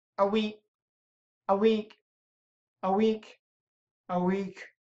A week, a week, a week, a week,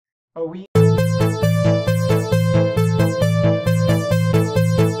 a week.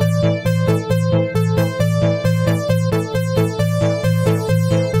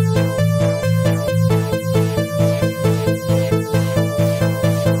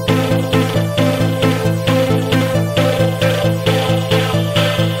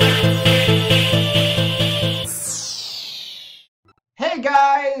 Hey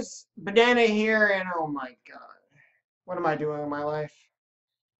guys, Banana here, and oh my god, what am I doing in my life?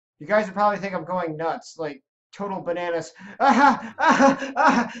 You guys would probably think I'm going nuts, like total bananas. Ah, ah,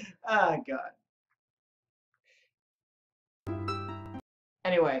 ah, ah, god.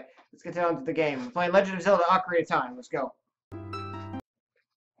 Anyway, let's get down to the game. We're playing Legend of Zelda Ocarina of Time. Let's go.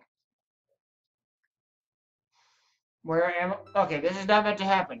 Where am I? Okay, this is not meant to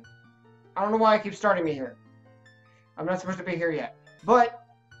happen. I don't know why I keep starting me here. I'm not supposed to be here yet. But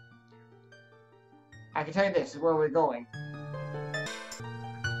I can tell you this is where we're going.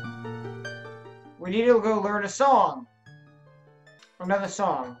 We need to go learn a song. Another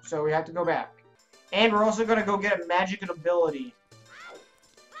song. So we have to go back. And we're also going to go get a magic ability.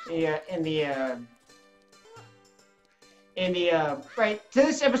 Right, to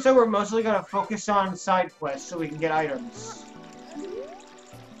this episode we're mostly going to focus on side quests so we can get items.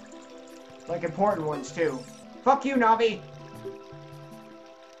 Like important ones too. Fuck you, Navi!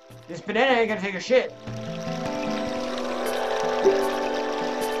 This banana ain't gonna take a shit.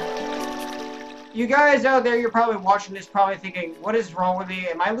 You guys out there, you're probably watching this, probably thinking, what is wrong with me?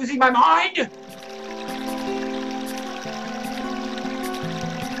 Am I losing my mind?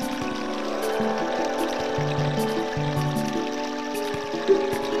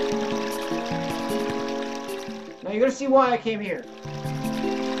 Now you're gonna see why I came here.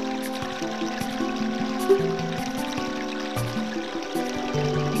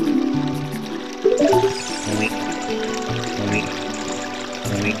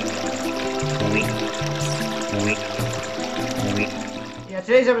 Yeah,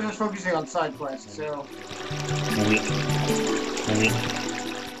 today's episode is focusing on side quests, so...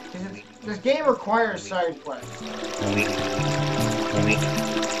 This game requires side quests.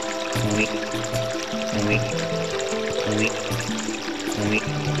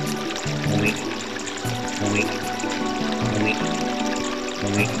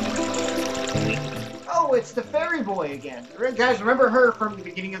 Oh, it's the fairy boy again. Guys, remember her from the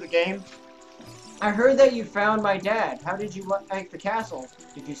beginning of the game? I heard that you found my dad. How did you like the castle?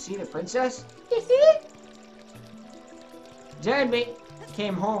 Did you see the princess? Dad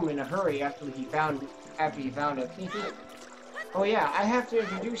came home in a hurry after he found it. Oh yeah, I have to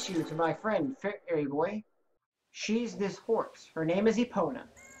introduce you to my friend, fairy boy. She's this horse. Her name is Epona.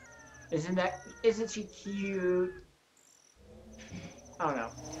 Isn't she cute? I don't know.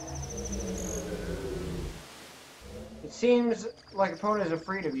 It seems like Epona is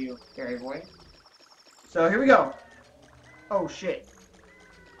afraid of you, fairy boy. So here we go. Oh shit.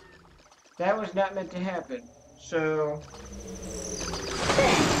 That was not meant to happen. So...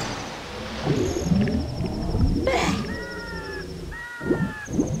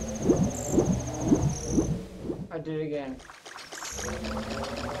 I did it again.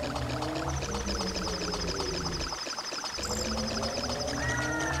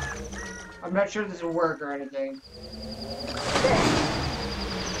 I'm not sure this will work or anything.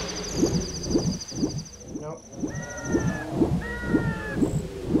 Nope.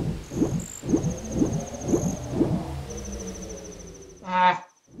 I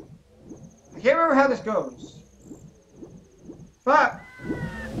can't remember how this goes. But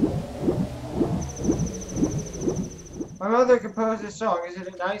my mother composed this song. Isn't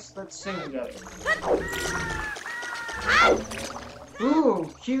it nice? Let's sing together. Ooh,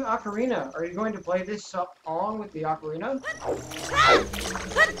 cute ocarina. Are you going to play this song with the ocarina?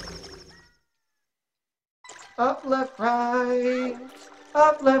 Up, left, right.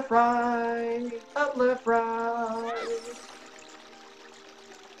 Up, left, right. Up, left, right.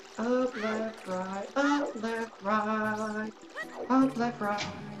 Up, left, right. Up, left, right. Up, left, right.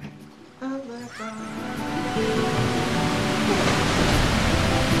 Up, left, right.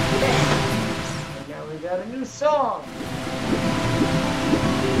 And now we got a new song.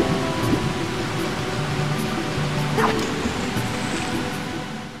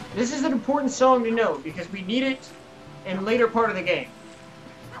 This is an important song to know because we need it in a later part of the game.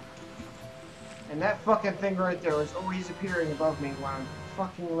 And that fucking thing right there is always appearing above me while I'm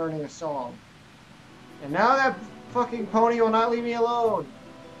fucking learning a song. And now that fucking pony will not leave me alone.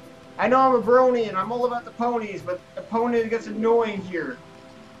 I know I'm a brony and I'm all about the ponies, but the pony gets annoying here.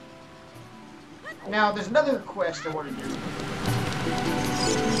 Now, there's another quest I want to do.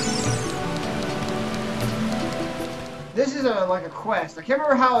 This is like a quest. I can't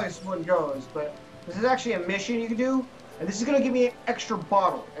remember how this one goes, but this is actually a mission you can do, and this is gonna give me an extra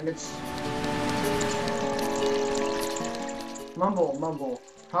bottle, and it's mumble, mumble.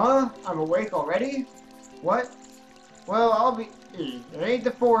 Huh? I'm awake already? What? Well, I'll be. It ain't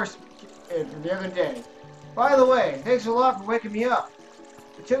the force from the other day. By the way, thanks a lot for waking me up.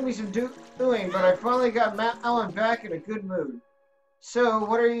 It took me some doing, but I finally got Alan back in a good mood. So,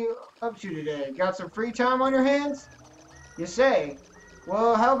 what are you up to today? Got some free time on your hands? You say?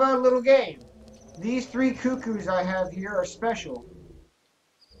 Well, how about a little game? These three cuckoos I have here are special.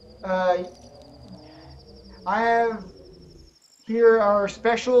 Uh, I have here are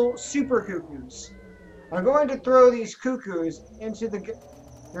special super cuckoos. I'm going to throw these cuckoos into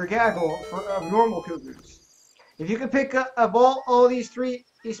their gaggle of normal cuckoos. If you can pick up all these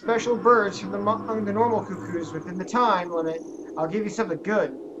special birds from among the normal cuckoos within the time limit, I'll give you something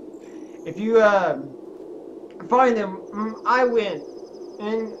good. If you find them, I win.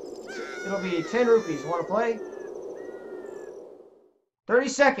 And it'll be 10 rupees. Want to play? 30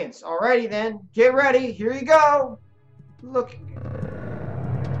 seconds. Alrighty then. Get ready. Here you go. Look.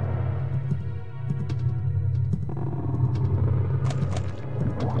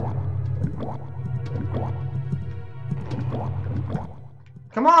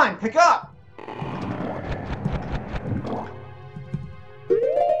 Come on, pick up.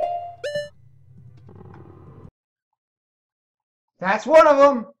 That's one of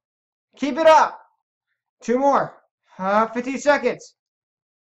them. Keep it up. Two more. 15 seconds.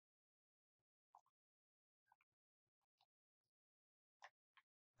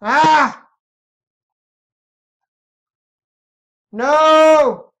 Ah!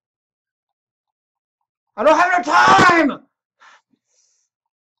 No! I don't have enough time!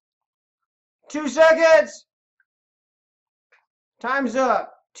 2 seconds! Time's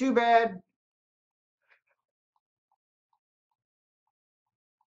up. Too bad.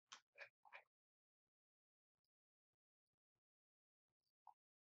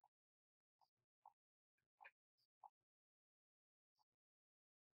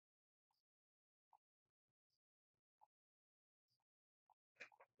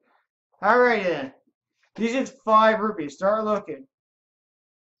 Alright then. These are 5 rupees. Start looking.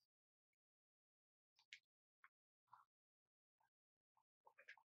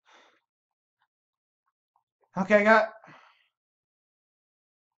 Okay,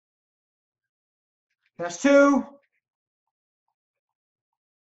 that's 2.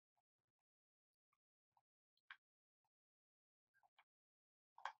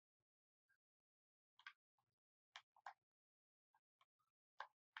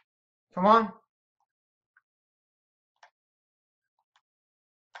 Come on.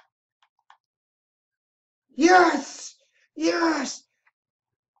 Yes! Yes!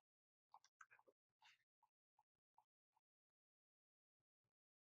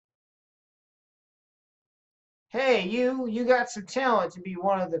 Hey, you got some talent to be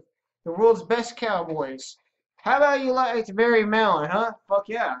one of the world's best cowboys. How about you like to marry Malin, huh? Fuck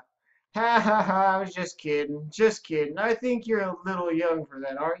yeah. Ha ha ha, I was just kidding. Just kidding. I think you're a little young for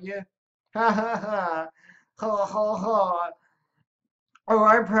that, aren't you? Ha ha ha. Ha ha ha. Oh,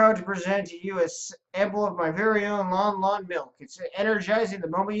 I'm proud to present to you a sample of my very own Lon Lon milk. It's energizing the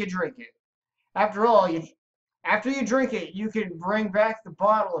moment you drink it. After all, after you drink it, you can bring back the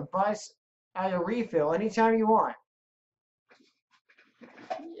bottle and buy a refill anytime you want.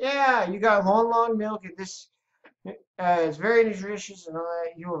 Yeah, you got long milk at this. It's very nutritious, and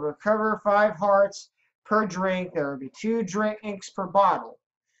you will recover 5 hearts per drink. There will be 2 drinks per bottle.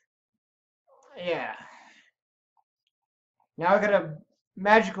 Yeah. Now I got a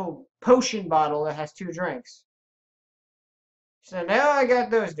magical potion bottle that has 2 drinks. So now I got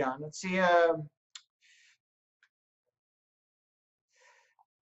those done. Let's see.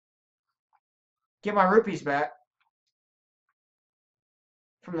 Get my rupees back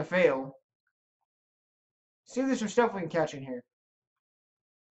from the fail. See if there's some stuff we can catch in here.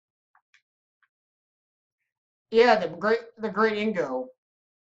 Yeah, the great Ingo.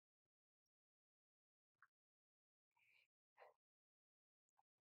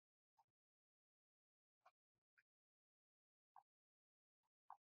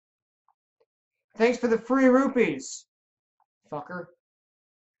 Thanks for the free rupees, fucker.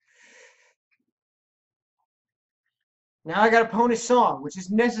 Now I got a pony song, which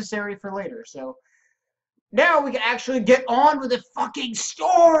is necessary for later. So now we can actually get on with the fucking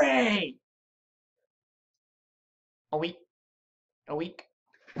story. A week. A week.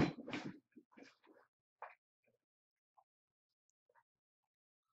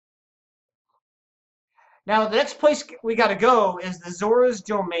 Now the next place we got to go is the Zora's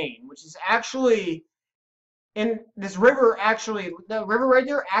Domain, which is actually And this river actually, the river right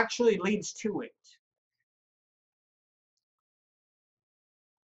there actually leads to it.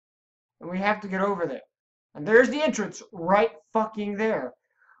 And we have to get over there. And there's the entrance right fucking there.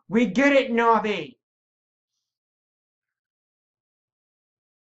 We get it, Nobby.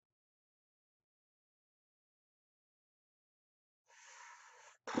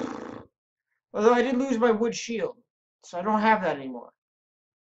 Although I did lose my wood shield, so I don't have that anymore.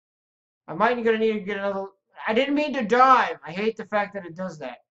 I might gonna need to get another. I didn't mean to dive. I hate the fact that it does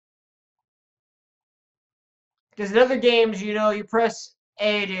that. Because in other games, you know, you press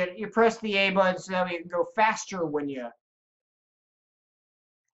A to you press the A button so that you can go faster when you.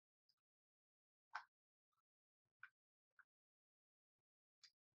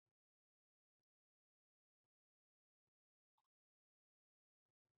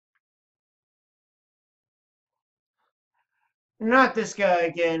 Not this guy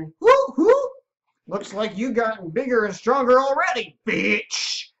again. Woo hoo! Looks like you gotten bigger and stronger already,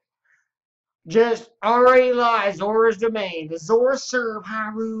 bitch. Just already lies Zora's domain. The Zora serve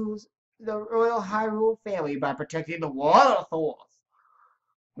the royal Hyrule family by protecting the water source.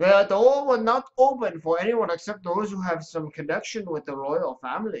 The door will not open for anyone except those who have some connection with the royal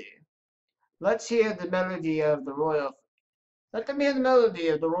family. Let's hear the melody of the royal. Let them hear the melody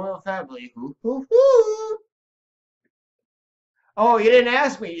of the royal family. Hoo hoo hoo! Oh, you didn't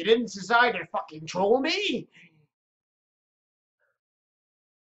ask me. You didn't decide to fucking troll me.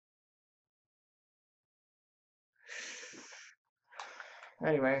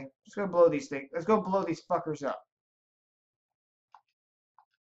 Anyway, let's go blow these things. Let's go blow these fuckers up.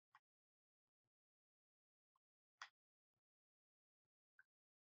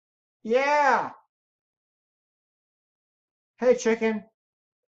 Yeah. Hey, chicken.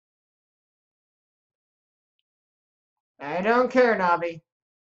 I don't care, Nobby.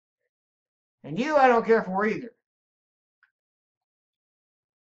 And you, I don't care for either.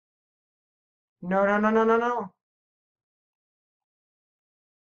 No, no, no, no, no, no.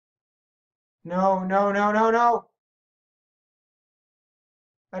 No, no, no, no, no.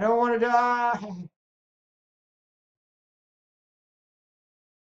 I don't want to die.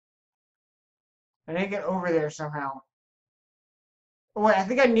 I need to get over there somehow. Oh, wait, I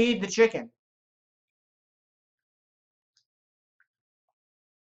think I need the chicken.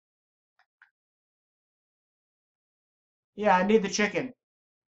 Yeah, I need the chicken.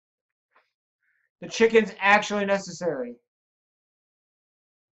 The chicken's actually necessary.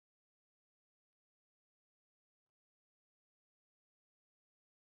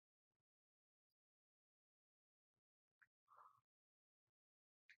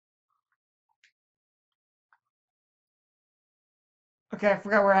 Okay, I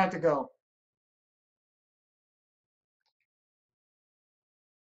forgot where I had to go.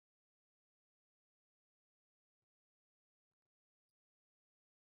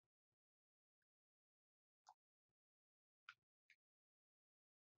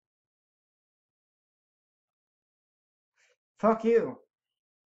 Fuck you.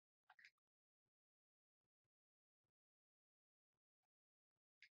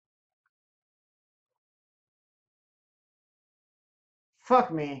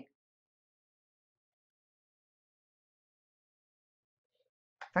 Fuck me.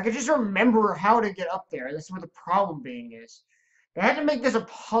 If I could just remember how to get up there, that's where the problem being is. They had to make this a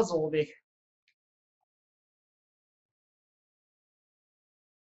puzzle.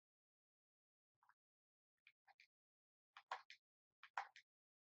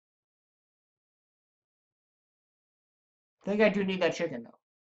 I think I do need that chicken, though.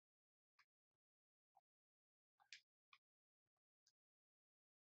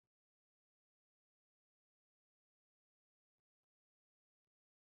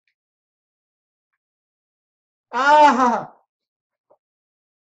 Ah!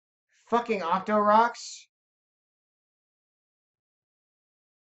 Fucking Octo Rocks.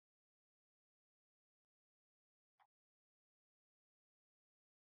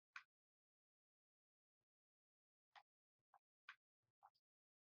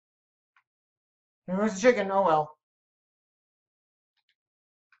 Here goes the chicken. Oh well.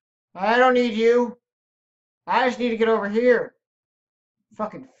 I don't need you. I just need to get over here.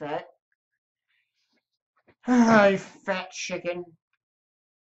 Fucking fat. You fat chicken.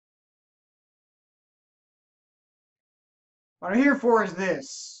 What I'm here for is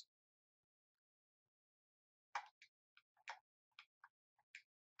this.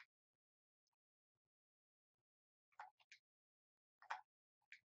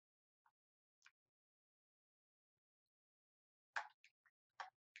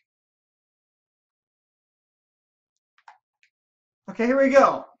 Okay, here we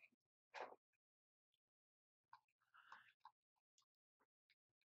go.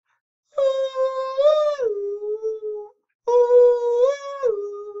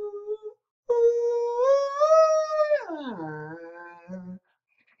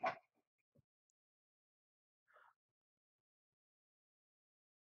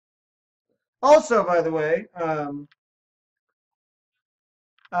 Also, by the way,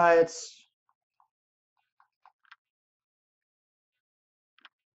 it's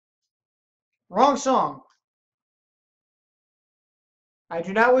wrong song. I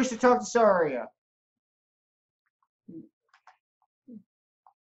do not wish to talk to Saria.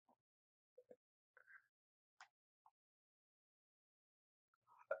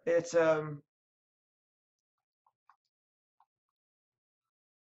 It's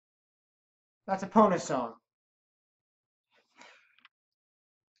that's a Pona song.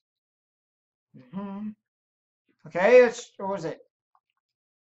 Okay, it's what was it?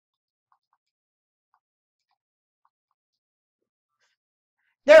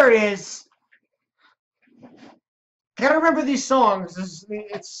 There it is. I gotta remember these songs.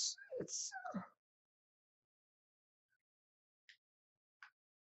 It's.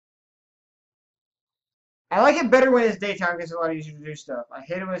 I like it better when it's daytime because it's a lot easier to do stuff. I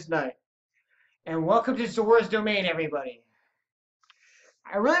hate it when it's night. And welcome to Zora's Domain, everybody.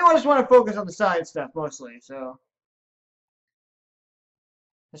 I really just want to focus on the side stuff mostly, so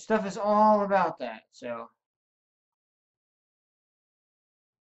the stuff is all about that. So,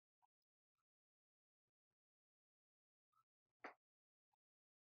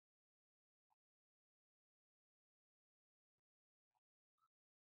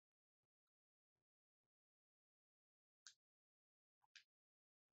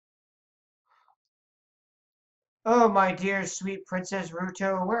 oh my dear sweet Princess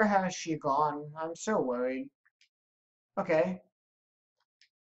Ruto, where has she gone? I'm so worried. Okay.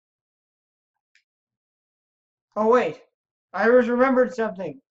 Oh wait, I just remembered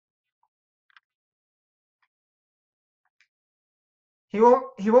something. He won't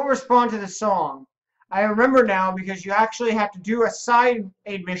respond to the song. I remember now because you actually have to do a side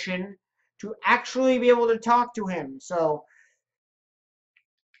aid mission to actually be able to talk to him. So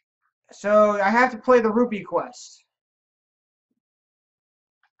I have to play the rupee quest.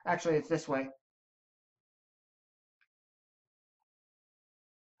 Actually, it's this way.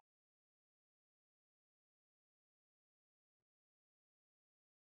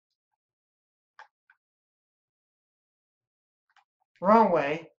 Wrong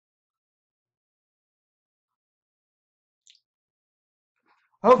way.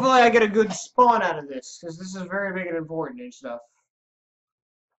 Hopefully I get a good spawn out of this, because this is very big and important and stuff.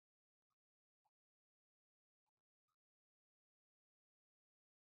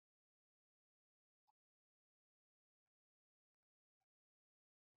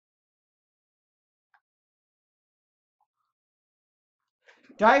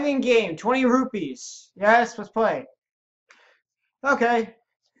 Diving game, 20 rupees. Yes, let's play. Okay.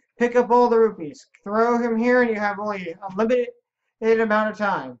 Pick up all the rupees. Throw him here and you have only a limited amount of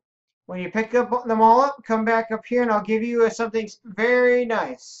time. When you pick up them all up, come back up here and I'll give you something very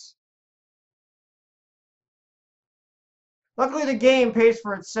nice. Luckily the game pays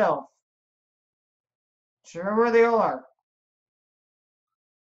for itself. So remember where they all are.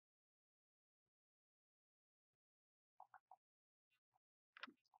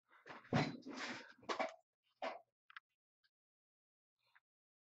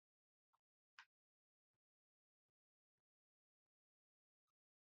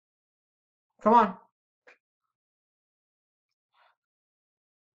 Come on.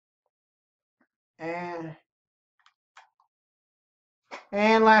 And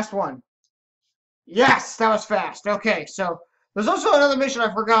last one. Yes, that was fast. Okay, so there's also another mission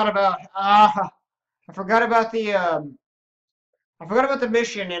I forgot about. I forgot about the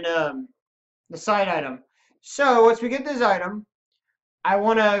mission in the side item. So once we get this item, I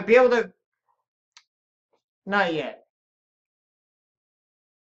want to be able to. Not yet,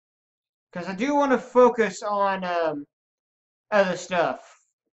 because I do want to focus on other stuff.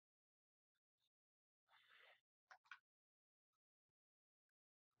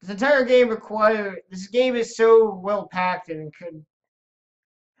 This entire game requires. This game is so well packed and could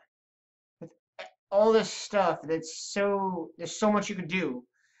with all this stuff. There's so much you could do,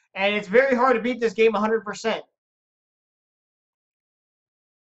 and it's very hard to beat this game 100%.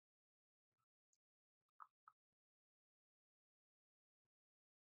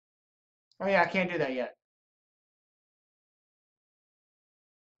 Oh yeah, I can't do that yet.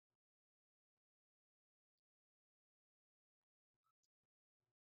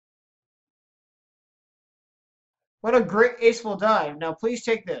 What a great aceful dive. Now please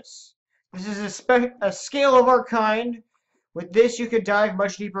take this. This is a scale of our kind. With this, you could dive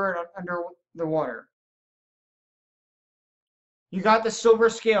much deeper under the water. You got the silver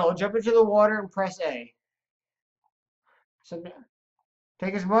scale. Jump into the water and press A. So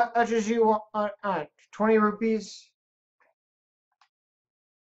take as much as you want. 20 rupees.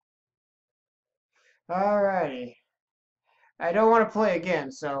 Alrighty. I don't want to play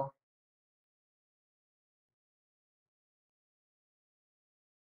again, so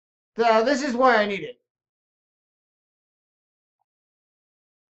this is why I need it.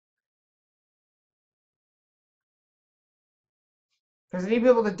 Because I need to be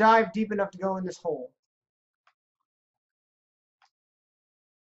able to dive deep enough to go in this hole.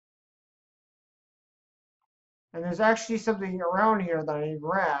 And there's actually something around here that I need to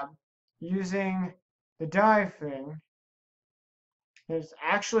grab using the dive thing. It's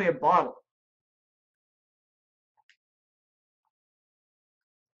actually a bottle.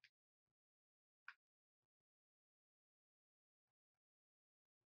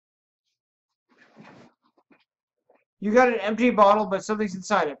 You got an empty bottle, but something's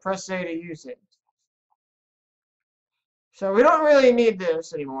inside it. Press A to use it. So we don't really need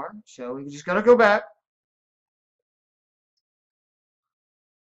this anymore. So we just gotta go back.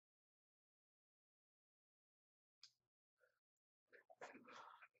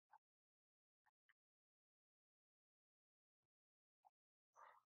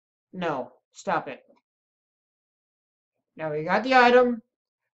 No, stop it. Now we got the item,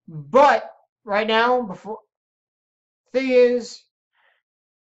 but right now, before thing is,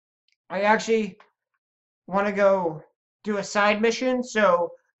 I actually want to go do a side mission.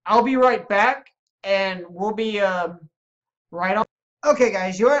 So I'll be right back, and we'll be right on. Okay,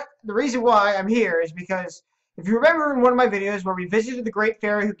 guys, you know what? The reason why I'm here is because if you remember in one of my videos where we visited the Great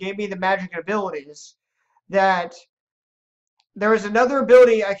Fairy who gave me the magic abilities, that there was another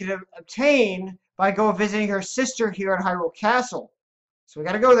ability I could obtain by go visiting her sister here at Hyrule Castle. So we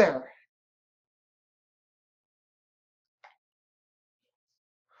got to go there.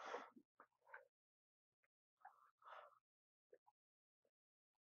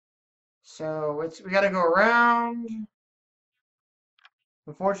 So we got to go around.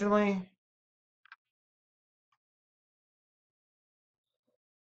 Unfortunately,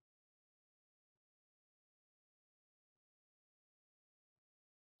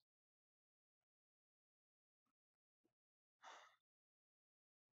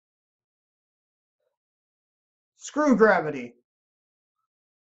 screw gravity.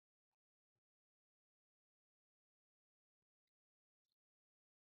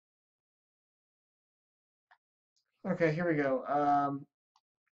 Okay, here we go.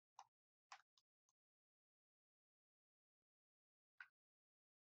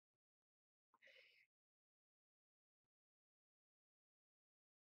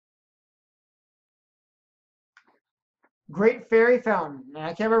 Great Fairy Fountain.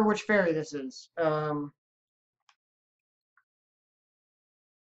 I can't remember which fairy this is.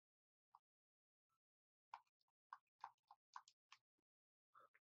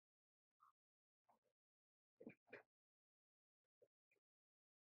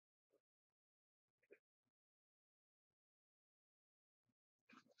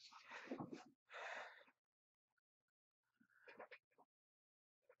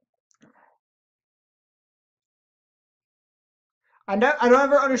 I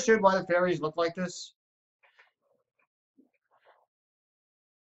never understood why the fairies look like this.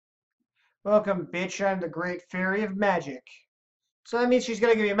 Welcome, bitch. I'm the Great Fairy of Magic. So that means she's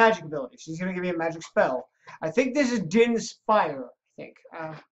gonna give me a magic ability. She's gonna give me a magic spell. I think this is Din's Fire. I think.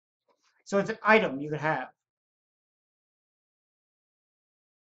 So it's an item you can have.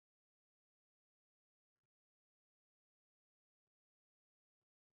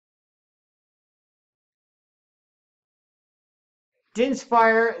 Din's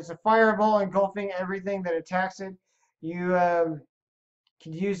Fire is a fireball engulfing everything that attacks it. You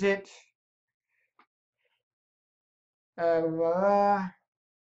can use it. Uh,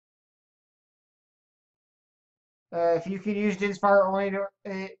 if you can use Din's Fire only to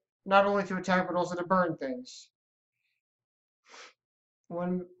not only to attack but also to burn things.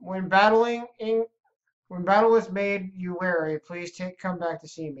 When battling when battle is made you wary, please come back to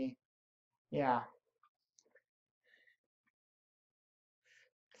see me. Yeah.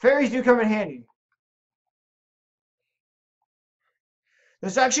 Fairies do come in handy.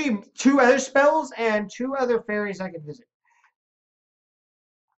 There's actually two other spells and two other fairies I can visit.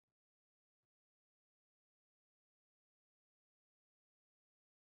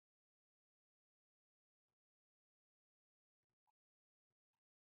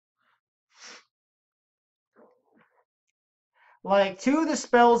 Like two of the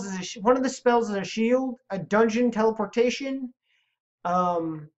spells is one of the spells is a shield, a dungeon teleportation.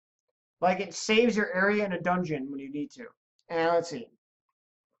 Um, like it saves your area in a dungeon when you need to. And let's see.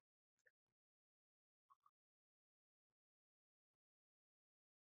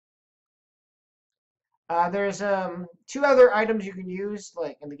 There's two other items you can use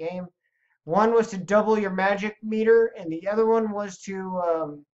like in the game. One was to double your magic meter, and the other one was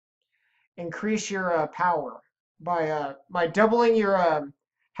to increase your power by doubling your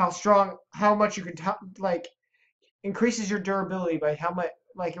how much you can like increases your durability by how much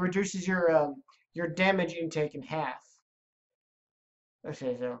like it reduces your damage intake in half. I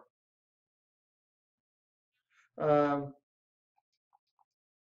say so. Um,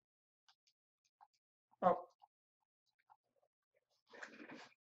 oh,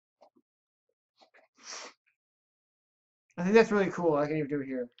 I think that's really cool. I can even do it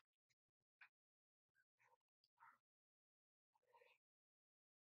here.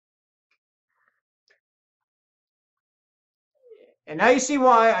 And now you see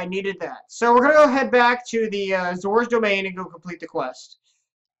why I needed that. So we're gonna go head back to the Zora's domain and go complete the quest.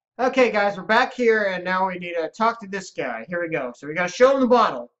 Okay, guys, we're back here, and now we need to talk to this guy. Here we go. So we gotta show him the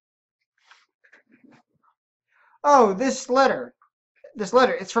bottle. Oh, this letter. This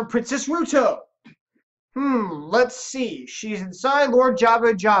letter. It's from Princess Ruto. Let's see. She's inside Lord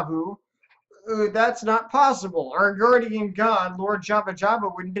Jabba Jabu. That's not possible. Our guardian god, Lord Jabba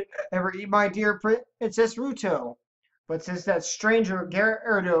Jabba, wouldn't ever eat my dear Princess Ruto. But since that stranger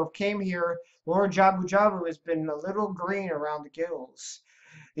Gyarados came here, Lord Jabu Jabu has been a little green around the gills.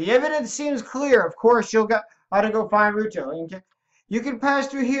 The evidence seems clear. Of course, you'll got how to go find Ruto. And you can pass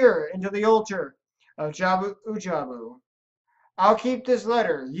through here into the altar of Jabu Ujabu. I'll keep this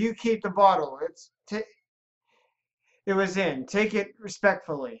letter. You keep the bottle. It was in. Take it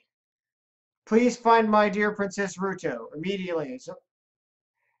respectfully. Please find my dear Princess Ruto immediately. So,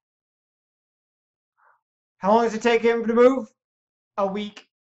 how long does it take him to move? A week.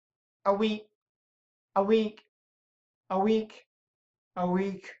 A week. A week. A week. A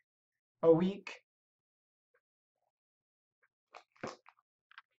week. A week.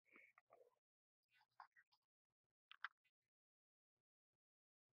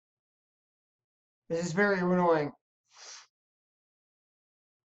 This is very annoying.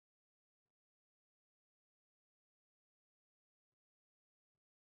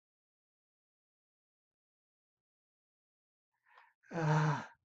 Uh,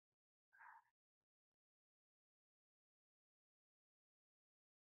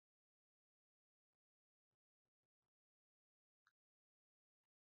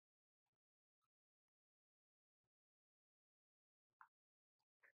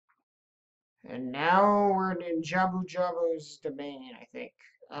 and now we're in Jabu Jabu's domain, I think.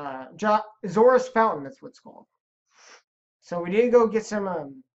 Zora's Fountain, that's what it's called. So we need to go get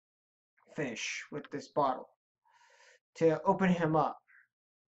some fish with this bottle to open him up.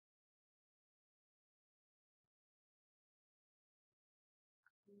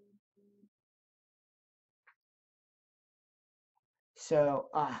 So,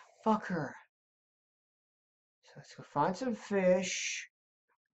 fuck her. So let's go find some fish.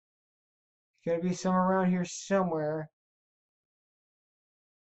 There's gotta be some around here somewhere.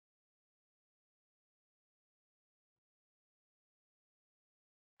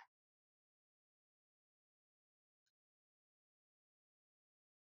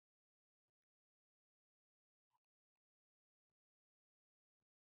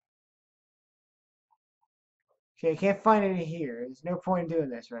 Okay, I can't find any here. There's no point in doing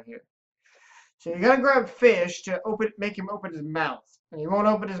this right here. So you gotta grab fish to make him open his mouth. And he won't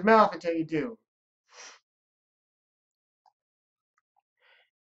open his mouth until you do.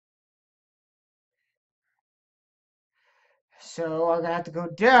 So I'm gonna have to go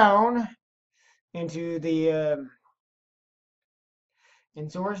down into the in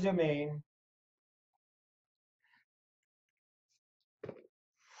Zora's domain.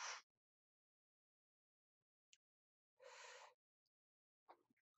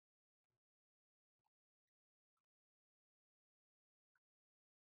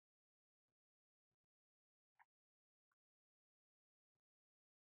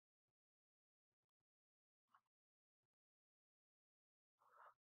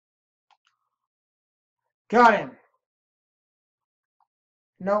 Got him.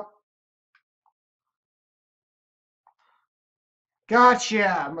 Nope.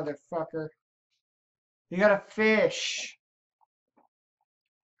 Gotcha, motherfucker. You got a fish.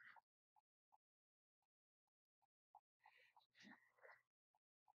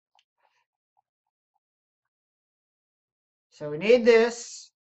 So we need this.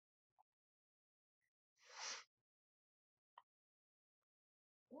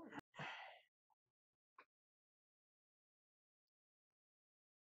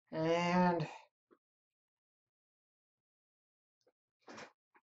 And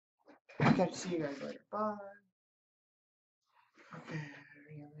I'll catch see you guys later. Bye. Okay.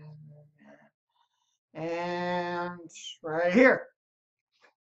 And right here.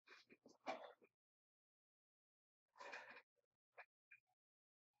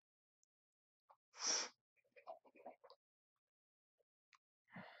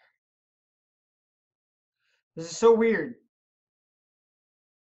 This is so weird.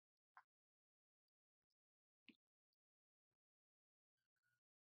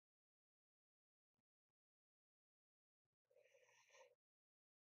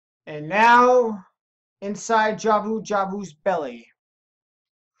 And now, inside Javu's belly.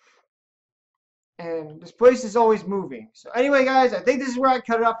 And this place is always moving. So anyway, guys, I think this is where I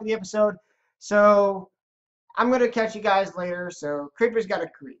cut it off for the episode. So I'm going to catch you guys later. So Creeper's got a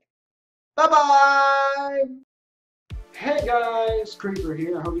creep. Bye-bye! Hey guys, Creeper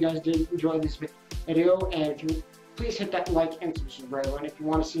here. I hope you guys did enjoy this video. And if you please hit that like and subscribe button. If you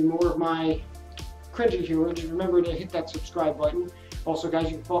want to see more of my cringy humor, just remember to hit that subscribe button. Also,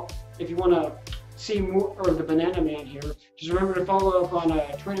 guys, if you want to see more of the Banana Man here, just remember to follow up on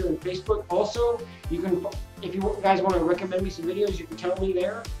Twitter and Facebook. Also, you can, if you guys want to recommend me some videos, you can tell me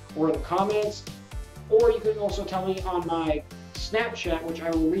there or in the comments, or you can also tell me on my Snapchat, which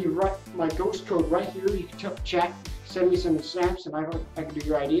I will leave my ghost code right here. You can chat, send me some snaps, and I can do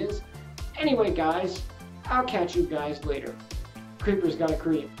your ideas. Anyway, guys, I'll catch you guys later. Creeper's got a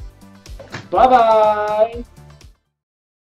creep. Bye bye.